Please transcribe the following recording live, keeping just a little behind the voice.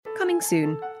Coming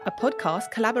Soon, a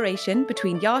podcast collaboration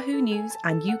between Yahoo News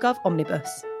and YouGov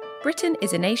Omnibus. Britain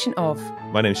is a nation of...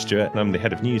 My name's Stuart and I'm the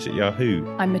head of news at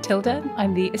Yahoo. I'm Matilda.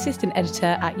 I'm the assistant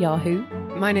editor at Yahoo.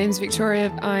 My name's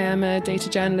Victoria. I am a data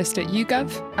journalist at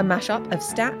YouGov. A mashup of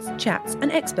stats, chats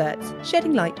and experts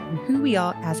shedding light on who we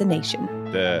are as a nation.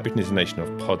 The Britain is a Nation of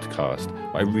podcast,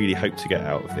 what I really hope to get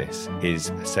out of this is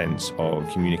a sense of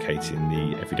communicating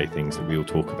the everyday things that we all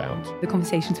talk about. The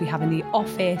conversations we have in the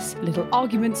office, little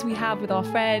arguments we have with our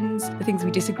friends, the things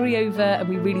we disagree over and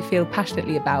we really feel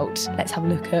passionately about. Let's have a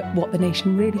look at what the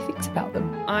nation really thinks about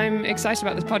them. I'm excited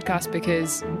about this podcast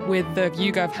because with the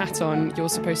YouGov hat on, you're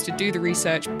supposed to do the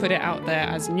research, put it out there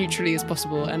as neutrally as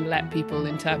possible and let people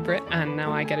interpret. And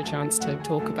now I get a chance to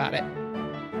talk about it.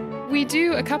 We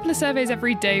do a couple of surveys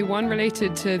every day, one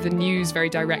related to the news very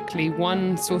directly,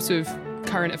 one sort of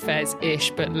current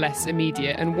affairs-ish but less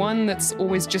immediate, and one that's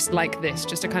always just like this,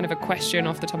 just a kind of a question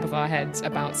off the top of our heads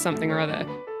about something or other.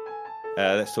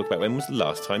 Let's talk about when was the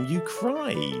last time you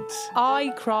cried?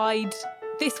 I cried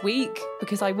this week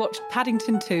because I watched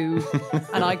Paddington 2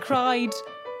 and I cried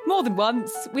more than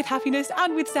once with happiness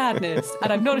and with sadness,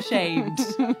 and I'm not ashamed.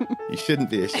 You shouldn't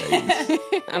be ashamed.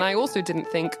 And I also didn't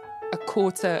think a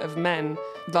quarter of men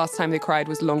last time they cried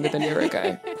was longer than a year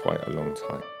ago. Quite a long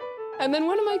time. And then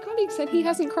one of my colleagues said he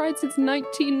hasn't cried since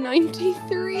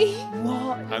 1993.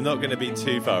 What? I'm not going to be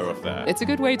too far off that. It's a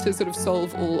good way to sort of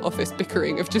solve all office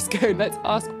bickering of just go, let's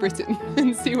ask Britain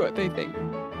and see what they think.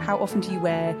 How often do you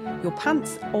wear your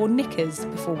pants or knickers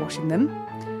before washing them?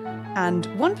 And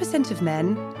 1% of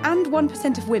men and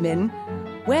 1% of women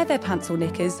wear their pants or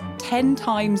knickers 10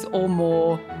 times or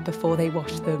more before they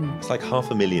wash them. It's like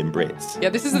 500,000 Brits. Yeah,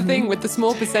 this is the thing with the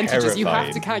small percentages. You have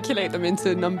Terrifying. to calculate them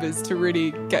into numbers to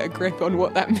really get a grip on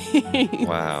what that means.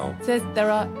 Wow. So there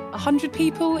are 100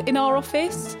 people in our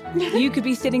office. You could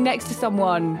be sitting next to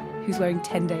someone who's wearing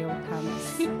 10-day-old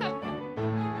pants.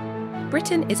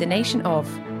 Britain is a nation of...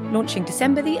 Launching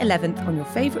December the 11th on your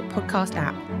favourite podcast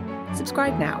app.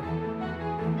 Subscribe now.